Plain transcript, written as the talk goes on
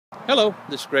Hello,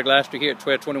 this is Greg Laster here at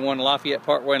 1221 Lafayette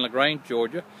Parkway in Lagrange,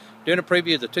 Georgia, doing a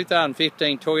preview of the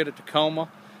 2015 Toyota Tacoma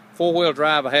four-wheel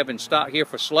drive I have in stock here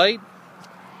for Slade.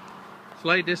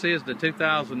 Slade, this is the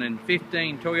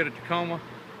 2015 Toyota Tacoma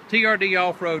TRD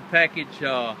off-road package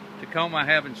Tacoma I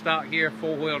have in stock here,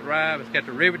 four-wheel drive. It's got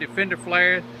the riveted fender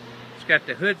flares, it's got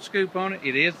the hood scoop on it.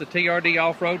 It is the TRD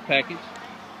off-road package.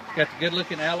 It's got the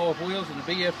good-looking alloy wheels and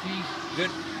the BFG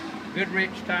good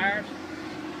rich tires.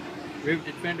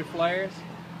 Riveted fender flares.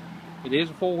 It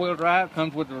is a four-wheel drive.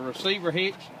 Comes with a receiver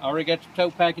hitch. Already got your tow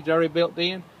package already built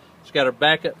in. It's got a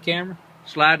backup camera,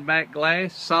 sliding back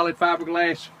glass, solid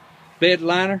fiberglass bed,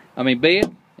 and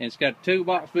it's got a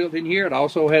toolbox built in here. It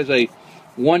also has a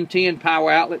 110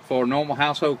 power outlet for normal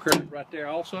household current right there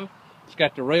also. It's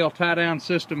got the rail tie-down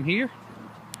system here.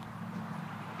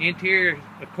 Interior,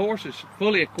 of course, is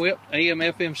fully equipped.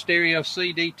 AM/FM stereo,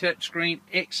 CD, touchscreen,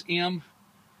 XM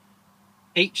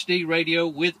HD radio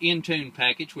with in-tune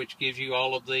package, which gives you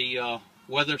all of the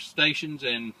weather stations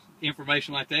and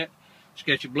information like that. It's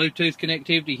got your Bluetooth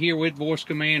connectivity here with voice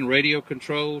command, radio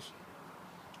controls.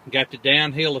 Got the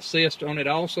downhill assist on it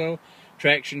also,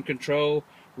 traction control,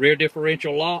 rear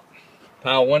differential lock,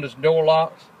 power windows and door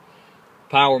locks,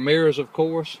 power mirrors, of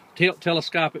course, tilt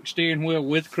telescopic steering wheel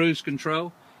with cruise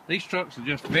control. These trucks are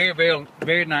just very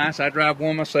nice. I drive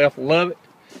one myself, love it.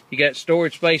 You got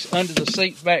storage space under the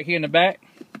seats back here in the back,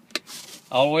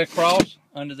 all the way across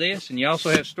under this, and you also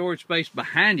have storage space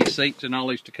behind your seats in all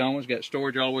these Tacomas. Got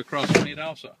storage all the way across on it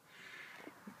also.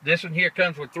 This one here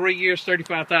comes with 3 years,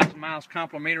 35,000 miles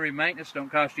complimentary maintenance.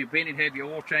 Don't cost you a penny to have your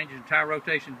oil changes and tire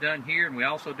rotation done here, and we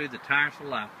also do the tires for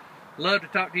life. Love to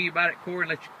talk to you about it, Corey,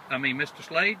 and Mr.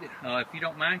 Slade. If you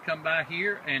don't mind, come by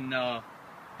here and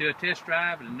do a test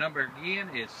drive. And the number again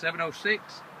is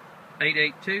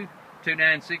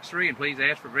 706-882-2963, and please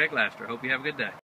ask for Greg Laster. Hope you have a good day.